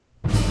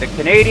the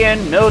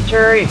Canadian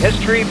Military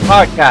History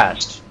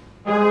Podcast.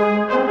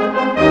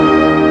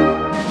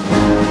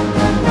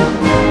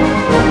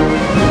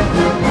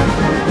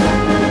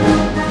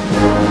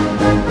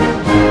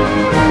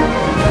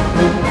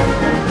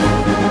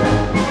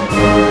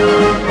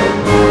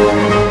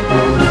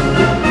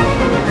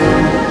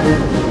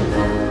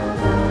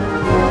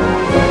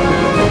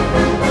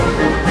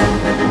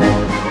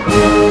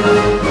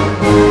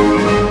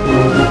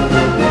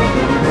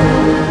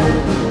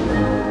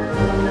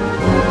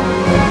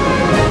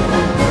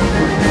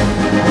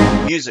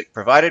 Music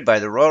provided by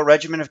the Royal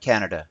Regiment of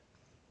Canada.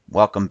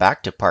 Welcome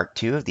back to part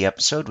 2 of the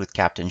episode with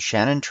Captain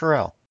Shannon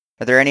Terrell.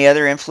 Are there any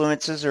other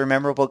influences or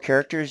memorable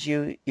characters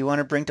you want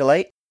to bring to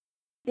light?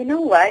 You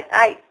know what?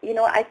 I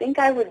think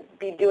I would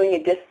be doing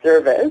a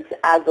disservice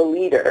as a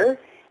leader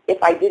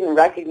if I didn't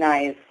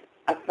recognize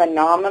a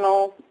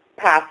phenomenal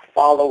past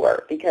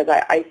follower, because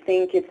I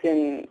think it's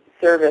in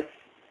service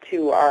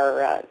to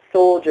our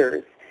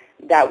soldiers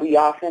that we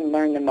often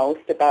learn the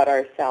most about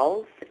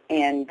ourselves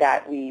and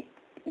that we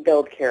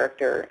build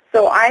character.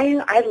 So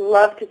I'd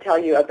love to tell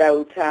you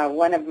about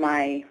one of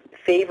my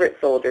favorite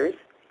soldiers.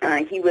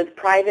 He was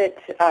Private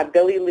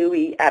Billy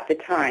Louie at the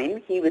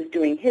time. He was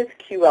doing his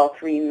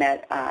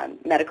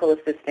QL3 medical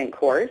assistant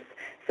course,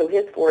 so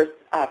his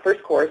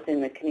first course in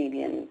the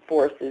Canadian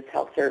Forces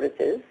Health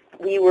Services.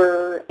 We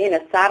were in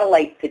a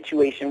satellite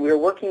situation. We were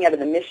working out of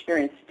the Michener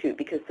Institute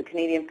because the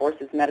Canadian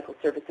Forces Medical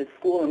Services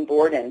School in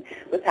Borden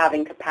was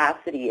having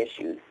capacity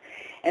issues.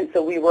 And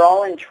so we were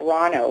all in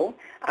Toronto,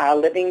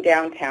 living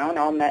downtown,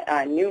 all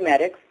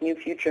new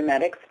future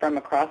medics from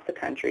across the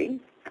country.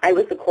 I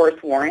was the course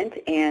warrant,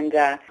 and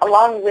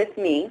along with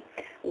me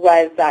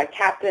was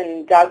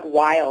Captain Doug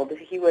Wild.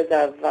 He was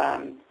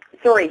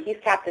he's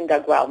Captain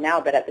Doug Wild now,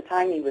 but at the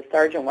time he was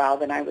Sergeant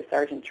Wild and I was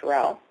Sergeant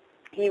Terrell.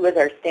 He was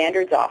our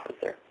standards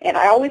officer. And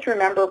I always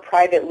remember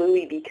Private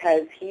Louie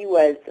because he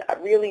was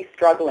really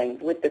struggling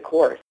with the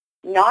course.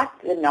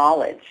 Not the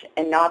knowledge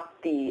and not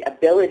the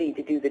ability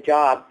to do the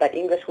job, but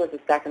English was a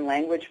second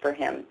language for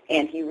him,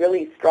 and he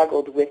really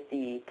struggled with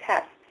the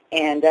test.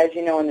 And as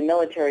you know, in the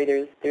military,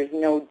 there's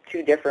no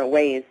two different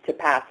ways to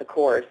pass a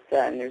course,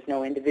 and there's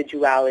no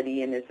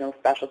individuality, and there's no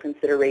special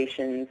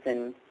considerations,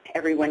 and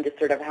everyone just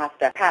sort of has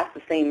to pass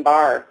the same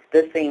bar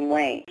the same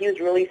way. He was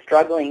really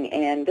struggling,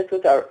 and this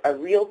was a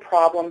real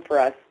problem for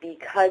us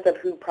because of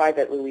who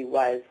Private Louie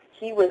was.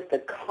 He was the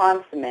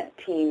consummate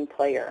team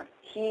player.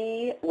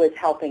 He was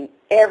helping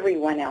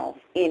everyone else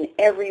in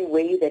every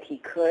way that he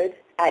could,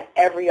 at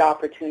every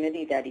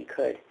opportunity that he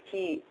could.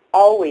 He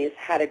always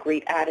had a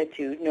great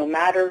attitude. No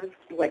matter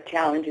what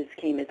challenges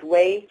came his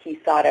way, he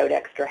sought out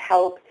extra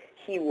help.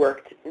 He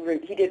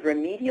did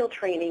remedial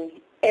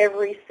training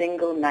every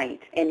single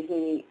night, and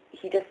he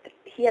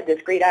had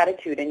this great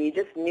attitude, and you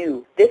just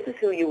knew this is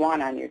who you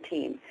want on your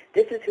team.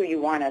 This is who you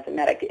want as a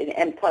medic,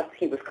 and plus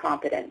he was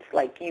competent.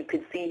 Like, you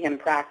could see him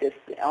practice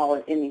all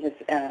in his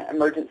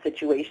emergent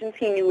situations.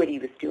 He knew what he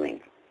was doing.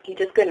 He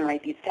just couldn't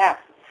write these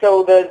tests.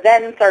 So the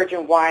then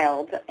Sergeant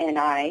Wild and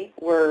I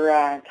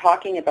were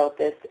talking about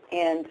this,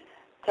 and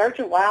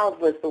Sergeant Wild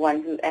was the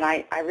one who, and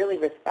I really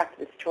respect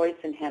this choice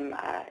in him.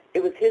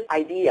 It was his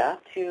idea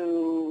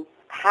to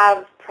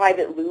have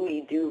Private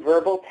Louie do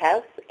verbal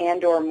tests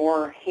and or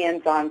more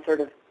hands-on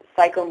sort of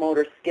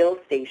psychomotor skill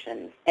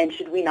stations, and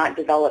should we not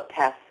develop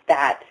tests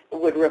that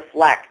would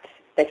reflect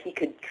that he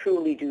could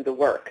truly do the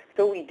work.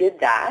 So we did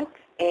that,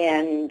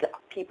 and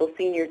people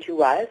senior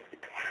to us,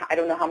 I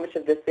don't know how much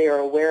of this they are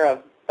aware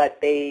of,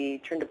 but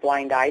they turned a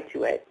blind eye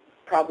to it,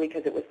 probably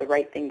because it was the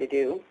right thing to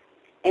do.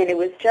 And it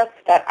was just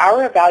that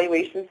our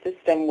evaluation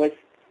system was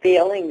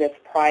failing this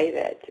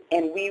private,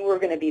 and we were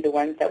going to be the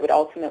ones that would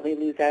ultimately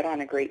lose out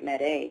on a great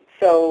Med-A.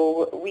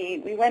 So we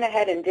went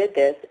ahead and did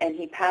this, and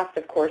he passed,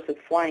 of course, with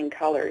flying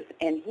colors,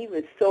 and he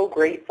was so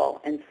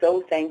grateful and so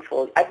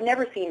thankful. I've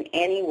never seen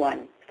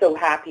anyone so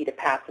happy to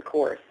pass a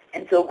course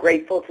and so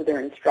grateful to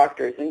their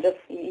instructors, and just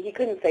he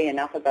couldn't say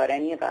enough about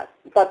any of us.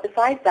 But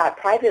besides that,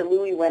 Private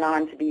Louie went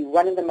on to be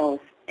one of the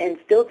most, and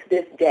still to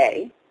this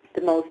day,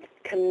 the most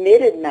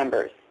committed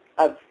members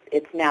of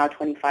its now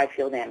 25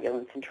 Field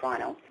Ambulance in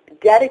Toronto.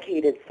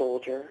 Dedicated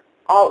soldier,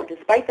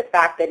 despite the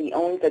fact that he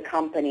owns a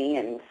company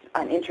and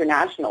an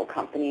international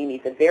company, and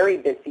he's a very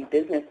busy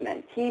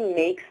businessman, he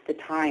makes the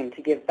time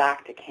to give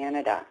back to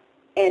Canada.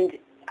 And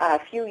a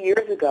few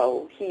years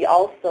ago, he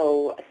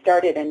also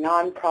started a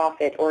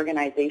non-profit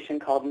organization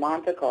called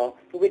Monticle,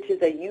 which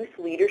is a youth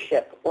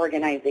leadership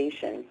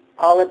organization,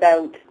 all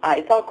about,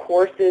 it's all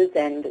courses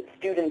and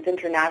students,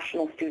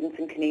 international students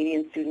and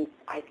Canadian students,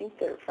 I think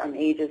they're from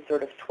ages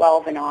sort of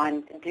 12 and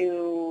on,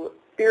 do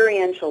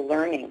experiential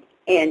learning.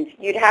 And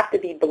you'd have to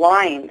be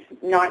blind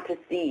not to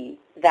see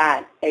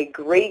that a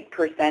great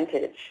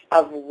percentage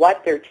of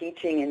what they're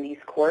teaching in these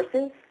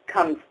courses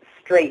comes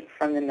straight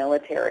from the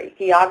military.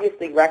 He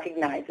obviously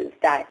recognizes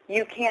that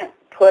you can't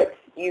put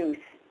youth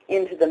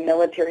into the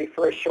military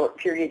for a short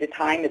period of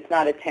time. It's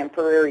not a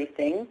temporary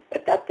thing,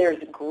 but that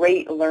there's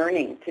great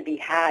learning to be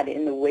had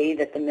in the way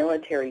that the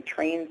military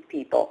trains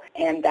people,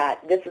 and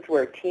that this is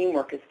where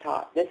teamwork is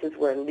taught. This is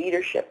where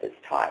leadership is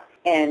taught.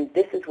 And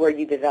this is where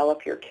you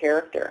develop your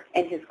character.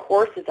 And his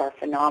courses are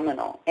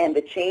phenomenal. And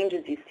the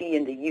changes you see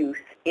in the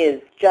youth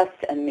is just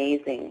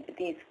amazing.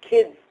 These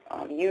kids,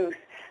 youth,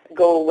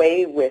 go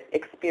away with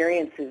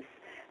experiences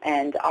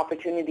and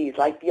opportunities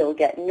like you'll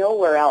get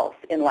nowhere else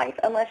in life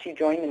unless you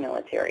join the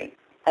military.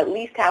 At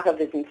least half of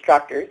his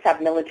instructors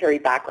have military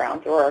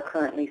backgrounds or are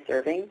currently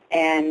serving.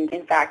 And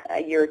in fact,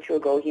 a year or two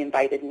ago, he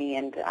invited me,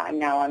 and I'm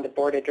now on the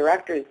board of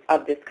directors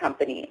of this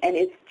company. And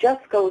it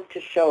just goes to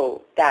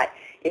show that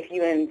if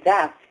you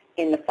invest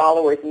in the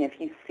followers and if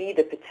you see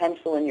the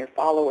potential in your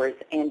followers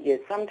and you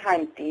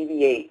sometimes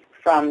deviate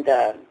from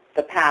the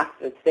path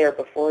that's there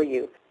before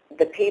you,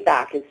 the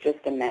payback is just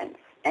immense.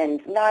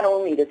 And not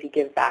only does he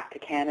give back to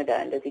Canada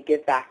and does he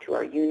give back to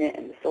our unit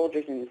and the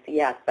soldiers in the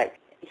CS, but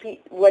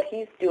what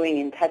he's doing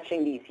in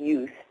touching these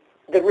youth,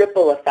 the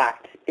ripple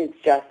effect is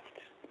just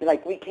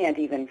like we can't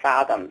even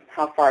fathom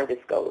how far this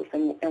goes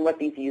and what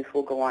these youth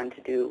will go on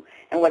to do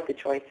and what the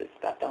choices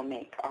that they'll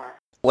make are.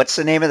 What's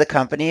the name of the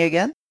company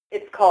again?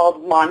 It's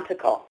called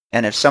Monticle.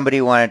 And if somebody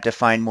wanted to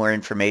find more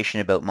information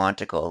about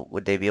Monticle,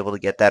 would they be able to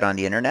get that on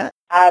the internet?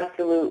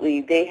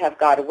 Absolutely. They have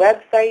got a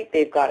website.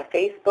 They've got a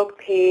Facebook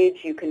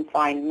page. You can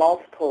find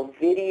multiple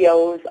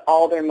videos,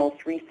 all their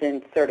most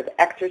recent sort of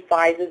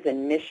exercises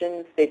and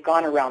missions. They've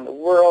gone around the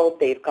world.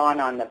 They've gone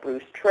on the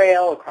Bruce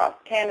Trail across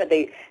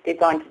Canada. They've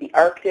gone to the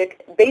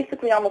Arctic.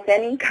 Basically almost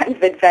any kind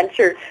of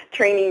adventure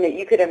training that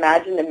you could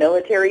imagine the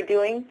military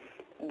doing.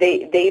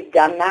 They've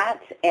done that,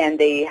 and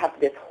they have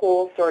this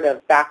whole sort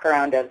of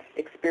background of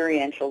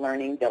experiential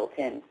learning built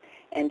in,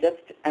 and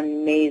just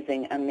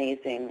amazing,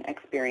 amazing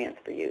experience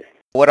for youth.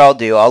 What I'll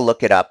do, I'll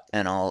look it up,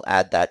 and I'll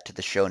add that to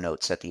the show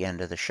notes at the end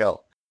of the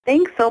show.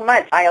 Thanks so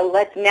much. I'll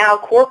let now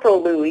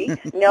Corporal Louis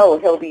know.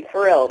 He'll be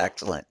thrilled.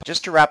 Excellent.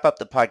 Just to wrap up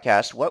the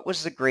podcast, what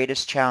was the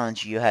greatest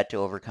challenge you had to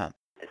overcome?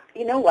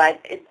 You know what?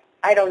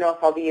 I don't know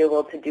if I'll be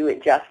able to do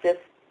it justice,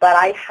 but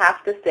I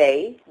have to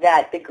say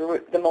that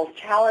the most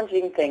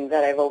challenging thing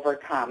that I've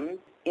overcome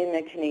in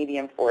the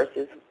Canadian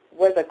Forces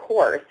was a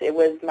course. It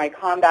was my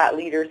Combat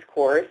Leaders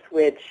course,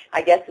 which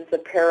I guess is a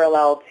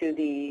parallel to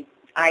the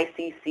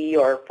ICC,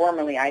 or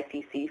formerly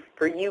ICC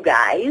for you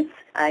guys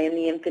in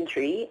the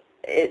infantry.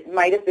 It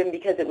might have been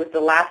because it was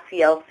the last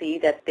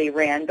CLC that they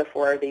ran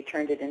before they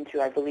turned it into,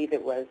 I believe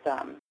it was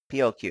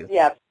PLQ.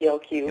 Yeah,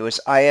 PLQ. It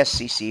was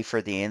ISCC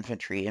for the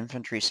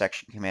Infantry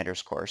Section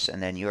Commander's course,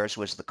 and then yours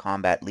was the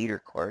Combat Leader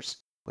course,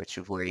 which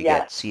is where you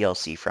get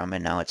CLC from,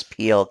 and now it's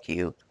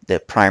PLQ, the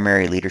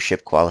Primary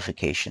Leadership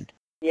Qualification.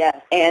 Yes,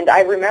 and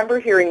I remember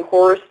hearing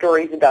horror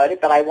stories about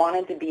it, but I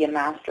wanted to be a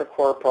Master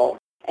Corporal,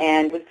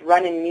 and was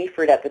running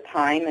Meaford at the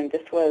time, and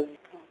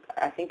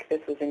I think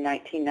this was in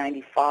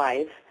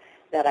 1995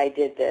 that I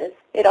did this.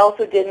 It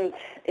also didn't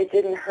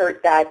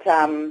hurt that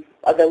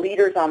the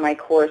leaders on my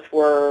course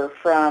were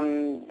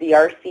from the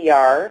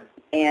RCR,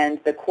 and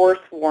the course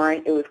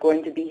warrant, it was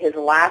going to be his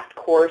last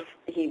course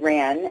he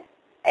ran,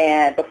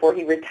 and before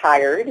he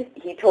retired,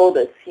 he told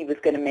us he was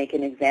going to make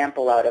an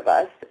example out of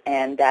us,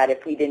 and that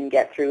if we didn't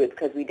get through, it's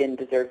because we didn't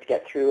deserve to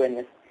get through,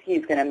 and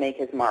he's going to make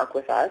his mark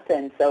with us.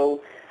 And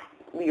so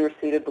we were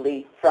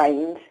suitably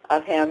frightened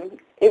of him.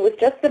 It was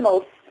just the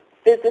most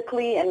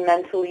physically and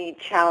mentally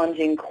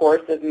challenging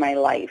course of my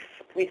life.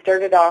 We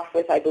started off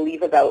with, I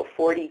believe, about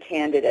 40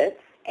 candidates,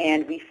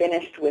 and we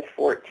finished with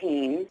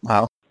 14.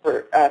 Wow.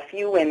 For a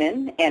few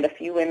women, and a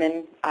few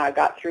women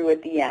got through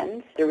at the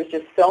end. There was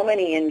just so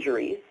many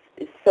injuries,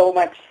 so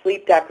much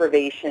sleep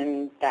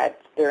deprivation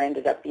that there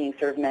ended up being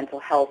sort of mental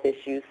health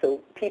issues.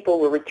 So people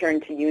were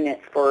returned to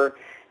units for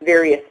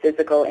various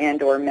physical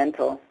and or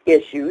mental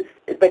issues.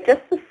 But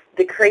just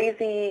the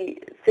crazy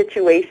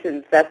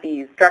situations that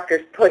these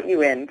instructors put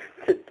you in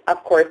to,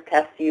 of course,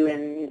 test you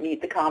and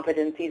meet the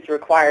competencies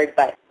required.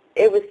 But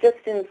it was just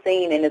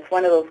insane, and it's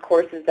one of those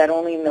courses that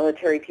only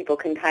military people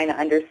can kind of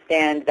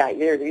understand, that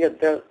you're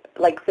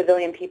like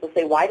civilian people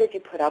say, why did you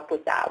put up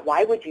with that?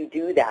 Why would you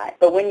do that?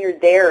 But when you're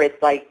there, it's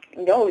like,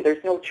 no,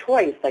 there's no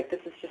choice. Like, this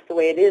is just the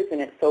way it is,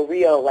 and it's so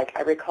real. Like,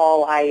 I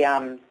recall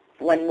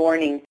one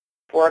morning,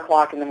 4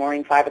 o'clock in the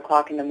morning, 5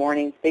 o'clock in the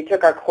morning, they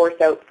took our course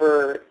out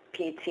for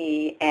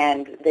PT,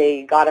 and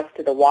they got us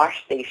to the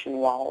wash station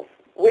walls,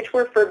 which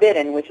were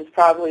forbidden, which is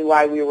probably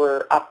why we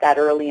were up that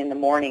early in the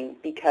morning,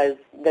 because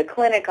the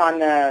clinic on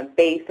the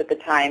base at the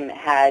time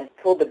had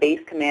told the base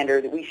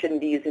commander that we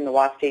shouldn't be using the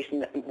wash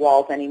station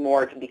walls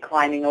anymore, to be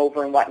climbing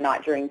over and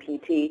whatnot during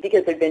PT,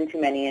 because there had been too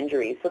many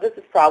injuries. So this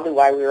is probably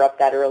why we were up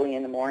that early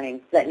in the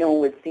morning, so that no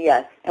one would see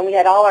us. And we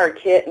had all our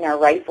kit and our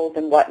rifles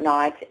and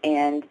whatnot,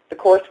 and the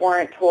course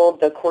warrant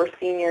told the course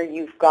senior,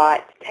 you've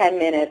got 10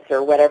 minutes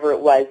or whatever it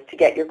was to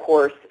get your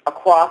course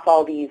across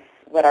all these,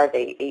 what are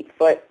they,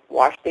 8-foot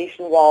wash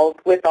station walls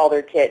with all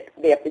their kit.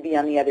 They have to be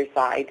on the other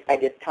side by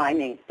this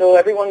timing. So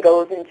everyone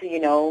goes into,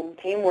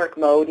 teamwork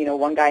mode,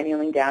 one guy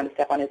kneeling down to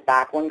step on his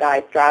back, one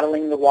guy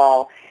straddling the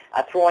wall,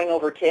 throwing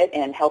over kit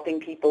and helping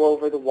people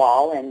over the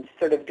wall and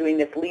sort of doing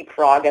this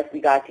leapfrog as we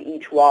got to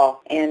each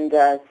wall, and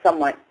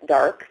somewhat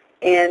dark.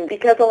 And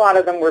because a lot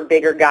of them were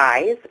bigger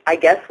guys, I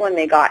guess when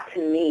they got to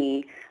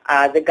me,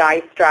 the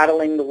guy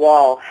straddling the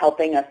wall,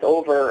 helping us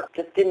over,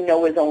 just didn't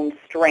know his own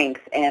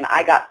strength, and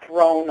I got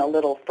thrown a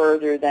little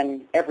further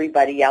than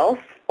everybody else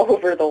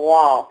over the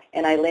wall,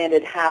 and I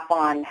landed half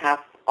on,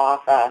 half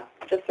off,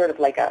 just sort of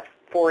like a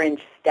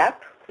 4-inch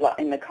step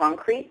in the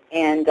concrete,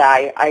 and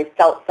I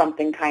felt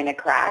something kind of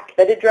crack.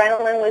 But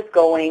adrenaline was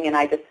going, and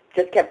I just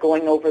kept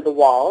going over the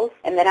walls.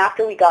 And then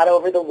after we got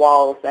over the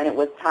walls, then it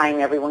was time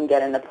everyone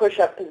get in the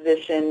push-up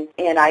position,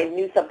 and I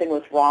knew something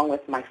was wrong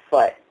with my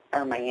foot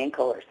or my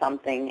ankle or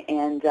something,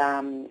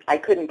 and I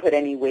couldn't put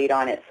any weight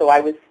on it. So I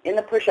was in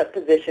the push-up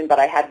position, but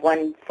I had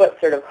one foot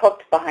sort of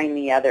hooked behind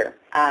the other.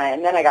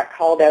 And then I got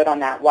called out on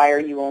that, why are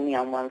you only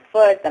on one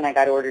foot? Then I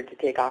got ordered to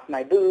take off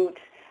my boot,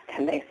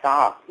 and they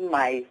saw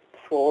my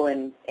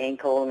swollen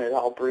ankle, and it was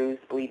all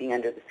bruised, bleeding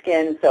under the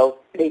skin. So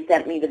they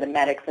sent me to the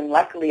medics, and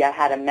luckily I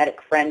had a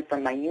medic friend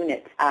from my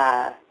unit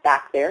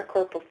back there,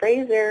 Corporal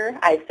Fraser.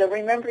 I still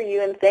remember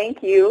you, and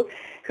thank you.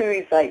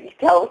 Who's like,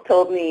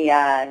 told me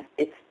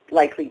it's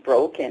likely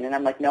broken, and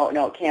I'm like, no,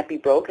 it can't be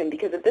broken,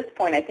 because at this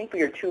point I think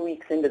we were 2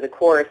 weeks into the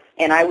course,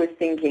 and I was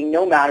thinking,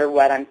 no matter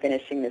what, I'm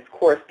finishing this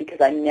course, because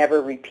I'm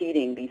never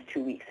repeating these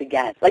 2 weeks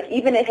again. Like,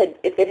 even if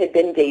it had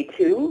been day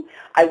 2,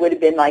 I would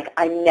have been like,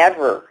 I'm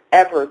never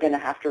ever going to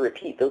have to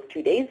repeat those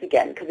 2 days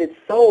again, because it's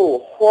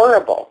so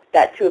horrible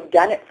that to have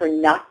done it for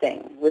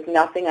nothing, with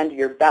nothing under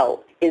your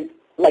belt, is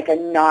like a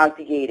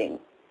nauseating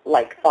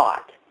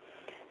thought.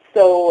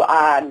 So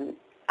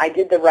I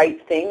did the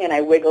right thing, and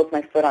I wiggled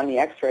my foot on the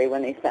x-ray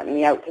when they sent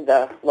me out to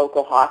the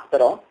local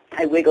hospital.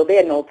 I wiggled. They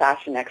had an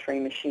old-fashioned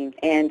x-ray machine,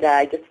 and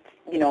I just,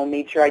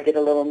 made sure I did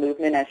a little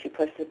movement as she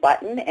pushed the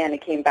button, and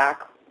it came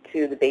back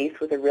to the base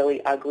with a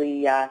really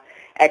ugly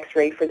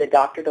x-ray for the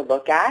doctor to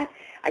look at.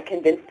 I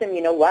convinced him,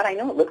 you know what, I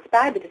know it looks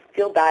bad, but it doesn't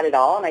feel bad at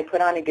all, and I put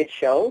on a good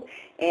show.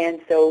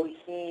 And so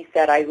he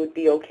said I would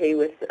be okay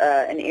with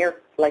an air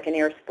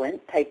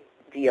splint type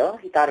deal.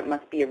 He thought it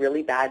must be a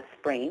really bad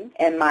sprain.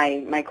 And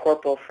my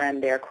corporal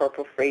friend there,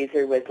 Corporal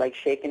Fraser, was like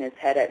shaking his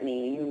head at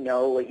me, you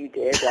know what you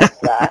did, that's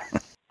that.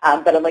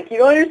 But I'm like, you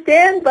don't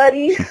understand,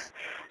 buddy.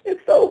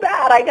 It's so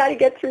bad. I got to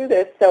get through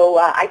this. So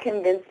I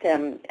convinced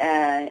him,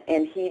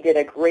 and he did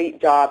a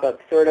great job of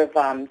sort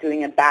of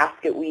doing a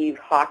basket weave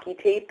hockey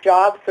tape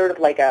job, sort of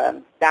like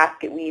a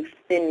basket weave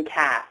thin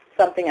cast,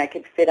 something I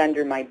could fit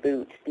under my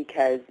boot,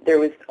 because there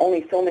was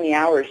only so many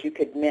hours you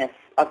could miss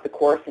of the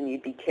course and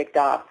you'd be kicked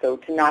off. So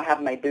to not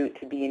have my boot,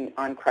 to be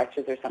on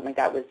crutches or something like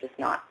that, was just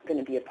not going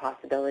to be a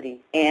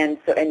possibility. And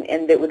so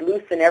and it would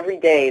loosen every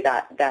day,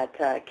 that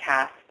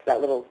cast,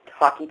 that little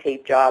hockey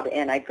tape job,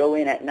 and I'd go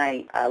in at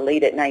night,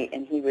 late at night,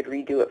 and he would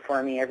redo it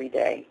for me every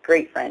day.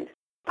 Great friend.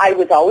 I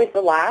was always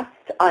the last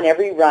on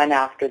every run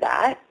after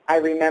that. I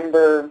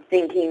remember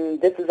thinking,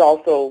 this is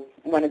also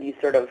one of these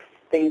sort of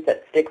things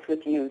that sticks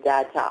with you,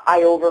 that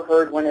I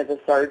overheard one of the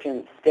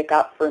sergeants stick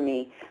up for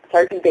me.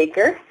 Sergeant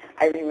Baker,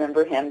 I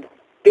remember him,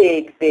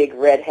 big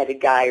red-headed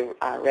guy,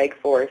 Reg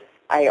Force.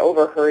 I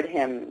overheard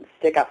him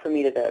stick up for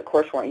me to the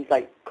course warrant. He's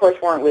like, course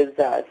warrant was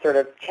sort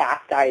of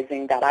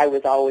chastising that I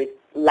was always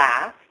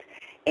last.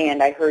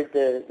 And I heard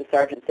the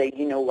sergeant say,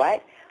 you know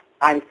what,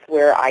 I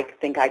swear I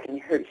think I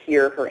can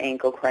hear her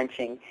ankle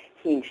crunching,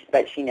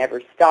 but she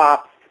never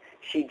stops.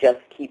 She just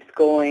keeps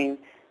going,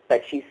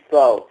 but she's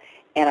slow.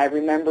 And I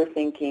remember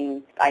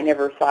thinking, I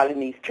never thought in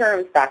these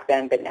terms back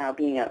then, but now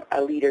being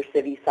a leader,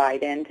 civvy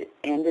side and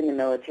in the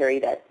military,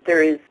 that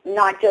there is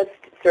not just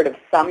sort of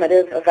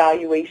summative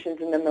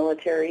evaluations in the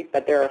military,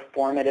 but there are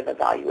formative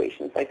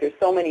evaluations. Like, there's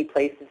so many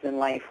places in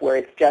life where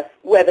it's just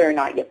whether or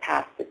not you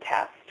pass the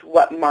test,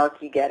 what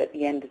mark you get at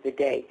the end of the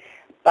day.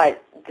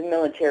 But the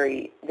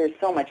military, there's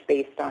so much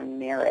based on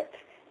merit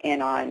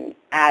and on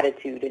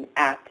attitude and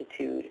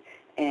aptitude,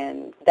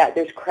 and that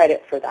there's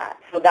credit for that.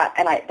 So that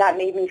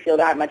made me feel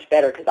that much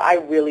better, because I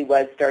really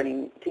was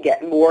starting to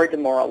get more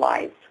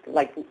demoralized,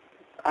 like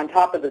on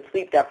top of the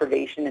sleep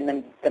deprivation and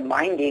then the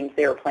mind games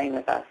they were playing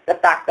with us. The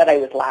fact that I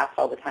was last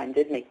all the time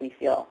did make me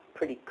feel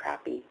pretty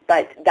crappy.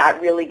 But that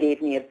really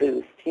gave me a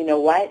boost. You know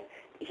what?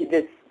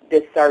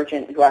 This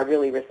sergeant, who I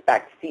really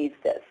respect, sees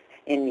this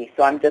in me,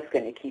 so I'm just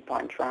going to keep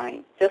on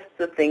trying. Just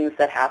the things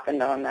that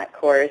happened on that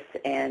course,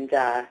 and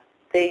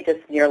they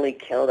just nearly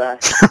killed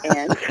us.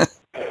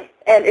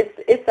 And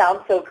it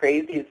sounds so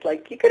crazy. It's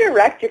like, you could have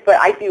wrecked your foot.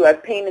 I do. I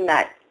have pain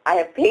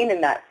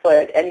in that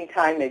foot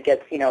anytime it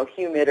gets,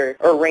 humid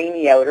or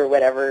rainy out or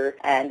whatever,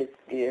 and it's,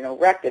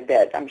 wrecked a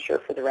bit, I'm sure,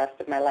 for the rest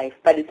of my life.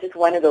 But it's just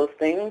one of those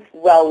things,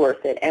 well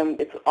worth it. And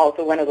it's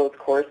also one of those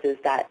courses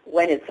that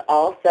when it's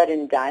all said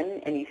and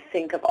done, and you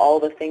think of all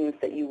the things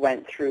that you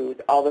went through,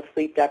 all the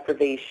sleep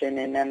deprivation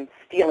and them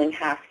stealing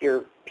half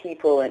your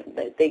people, and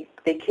they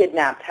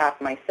kidnapped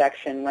half my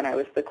section when I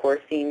was the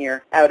Corps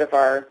senior out of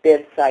our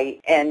bid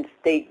site, and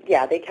they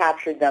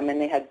captured them,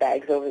 and they had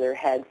bags over their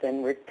heads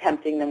and were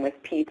tempting them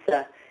with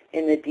pizza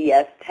in the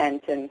DS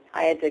tent, and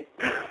I had to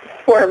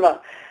form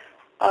a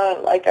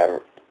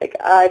like,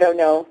 I don't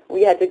know,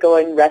 we had to go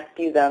and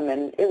rescue them,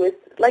 and it was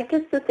like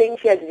just the thing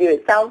she had to do.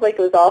 It sounds like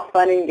it was all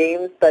fun and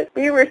games, but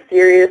we were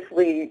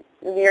seriously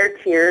near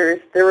tears.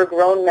 There were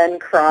grown men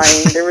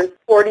crying. There was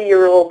a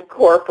 40-year-old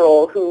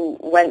corporal who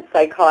went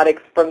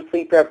psychotic from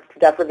sleep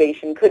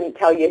deprivation, couldn't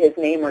tell you his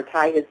name or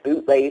tie his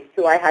bootlace,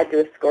 who I had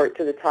to escort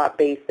to the top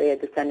base. They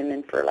had to send him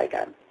in for like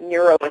a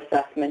neuro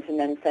assessment and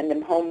then send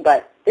him home.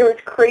 But there was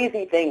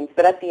crazy things.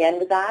 But at the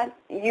end of that,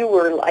 you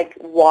were like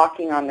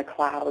walking on the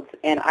clouds.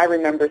 And I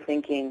remember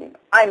thinking,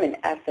 I'm an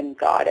effing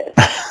goddess.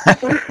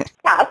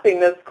 Passing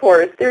this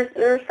course.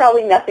 There's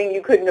probably nothing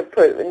you couldn't have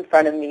put in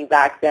front of me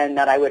back then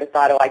that I would have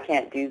thought, oh, I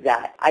can't do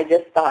that. I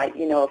just thought,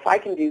 you know, if I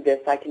can do this,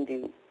 I can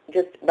do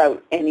just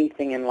about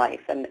anything in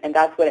life. And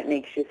that's what it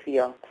makes you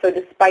feel. So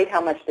despite how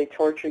much they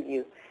torture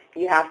you,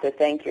 you have to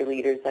thank your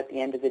leaders at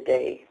the end of the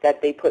day that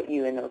they put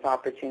you in those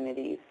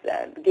opportunities,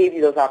 gave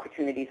you those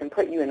opportunities and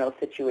put you in those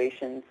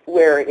situations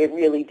where it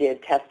really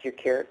did test your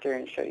character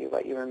and show you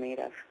what you were made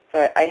of.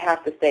 So I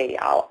have to say,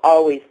 I'll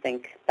always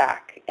think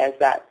back as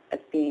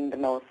being the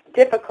most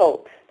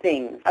difficult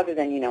thing, other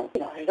than, you know,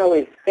 there's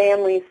always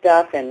family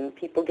stuff and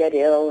people get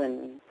ill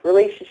and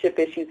relationship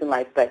issues in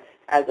life, but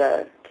as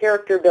a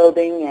character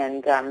building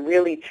and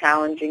really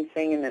challenging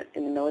thing in the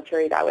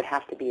military, that would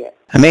have to be it.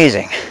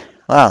 Amazing.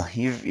 Well,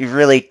 you've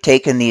really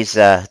taken these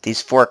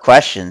 4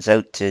 questions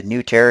out to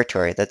new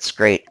territory. That's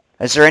great.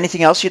 Is there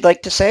anything else you'd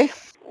like to say?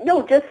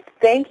 No, just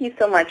thank you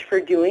so much for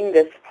doing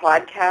this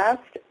podcast.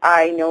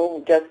 I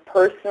know just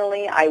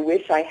personally, I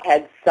wish I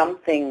had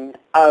something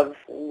of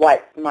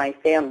what my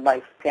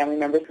family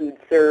members who'd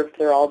served,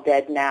 they're all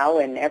dead now,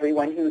 and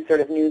everyone who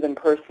sort of knew them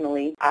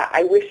personally.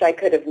 I wish I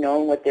could have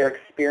known what their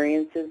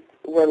experiences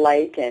were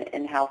like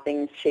and how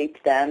things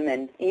shaped them,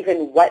 and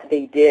even what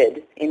they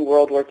did in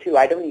World War II.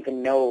 I don't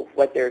even know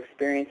what their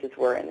experiences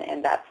were,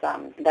 and that's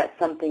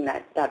something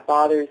that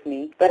bothers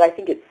me. But I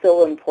think it's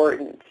so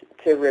important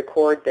to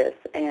record this,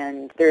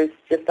 and there's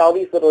just all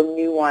these little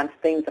nuanced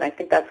things, and I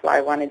think that's why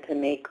I wanted to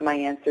make my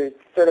answers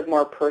sort of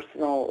more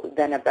personal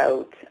than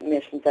about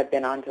missions I've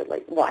been on to,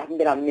 I haven't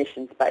been on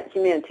missions, but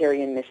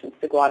humanitarian missions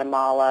to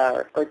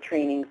Guatemala or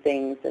training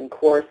things and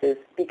courses,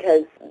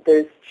 because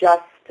there's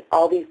just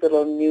all these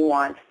little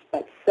nuanced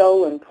but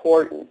so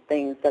important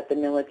things that the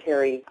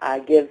military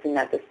gives and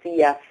that the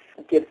CF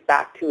gives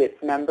back to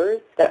its members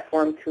that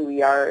forms who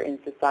we are in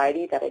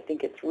society, that I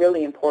think it's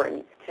really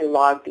important to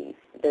log these.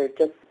 They're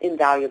just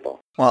invaluable.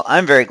 Well,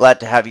 I'm very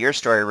glad to have your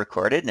story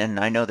recorded, and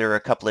I know there are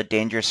a couple of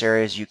dangerous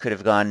areas you could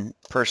have gone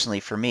personally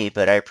for me,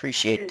 but I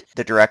appreciate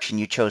the direction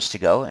you chose to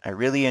go. I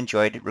really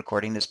enjoyed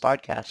recording this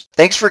podcast.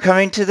 Thanks for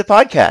coming to the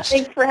podcast.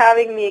 Thanks for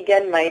having me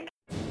again, Mike.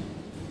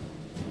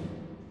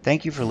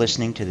 Thank you for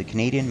listening to the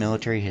Canadian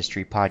Military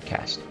History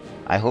Podcast.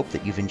 I hope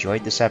that you've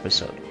enjoyed this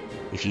episode.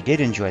 If you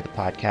did enjoy the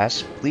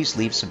podcast, please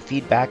leave some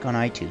feedback on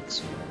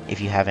iTunes. If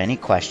you have any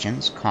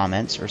questions,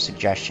 comments, or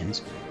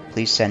suggestions,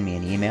 please send me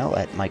an email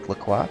at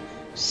mikelacroix,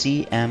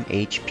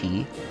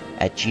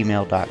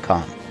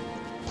 cmhp@gmail.com.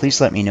 Please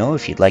let me know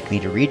if you'd like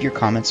me to read your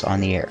comments on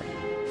the air.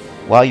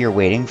 While you're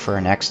waiting for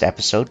our next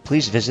episode,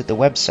 please visit the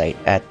website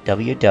at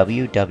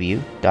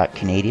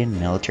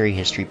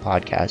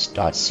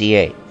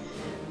www.canadianmilitaryhistorypodcast.ca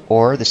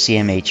or the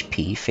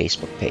CMHP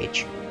Facebook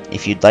page.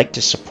 If you'd like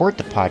to support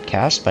the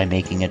podcast by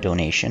making a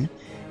donation,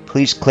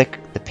 please click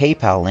the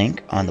PayPal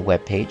link on the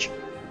webpage.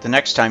 The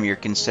next time you're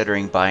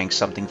considering buying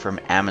something from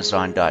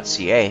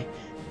Amazon.ca,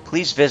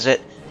 please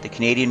visit the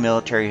Canadian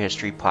Military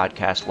History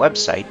Podcast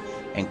website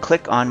and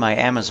click on my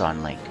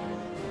Amazon link.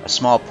 A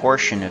small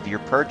portion of your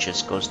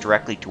purchase goes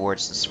directly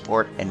towards the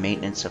support and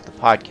maintenance of the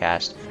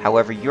podcast.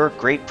 However, your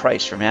great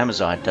price from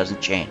Amazon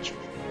doesn't change.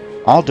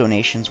 All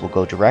donations will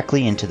go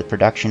directly into the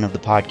production of the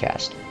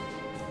podcast.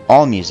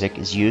 All music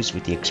is used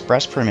with the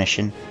express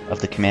permission of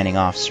the commanding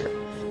officer.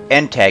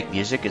 End tag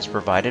music is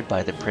provided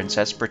by the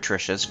Princess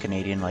Patricia's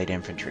Canadian Light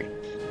Infantry.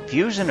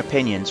 Views and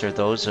opinions are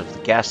those of the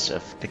guests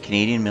of the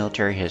Canadian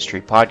Military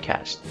History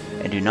Podcast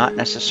and do not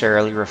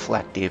necessarily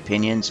reflect the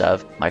opinions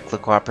of Mike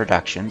Lacroix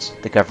Productions,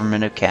 the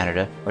Government of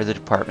Canada, or the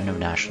Department of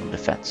National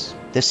Defence.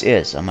 This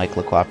is a Mike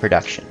Lacroix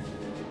production.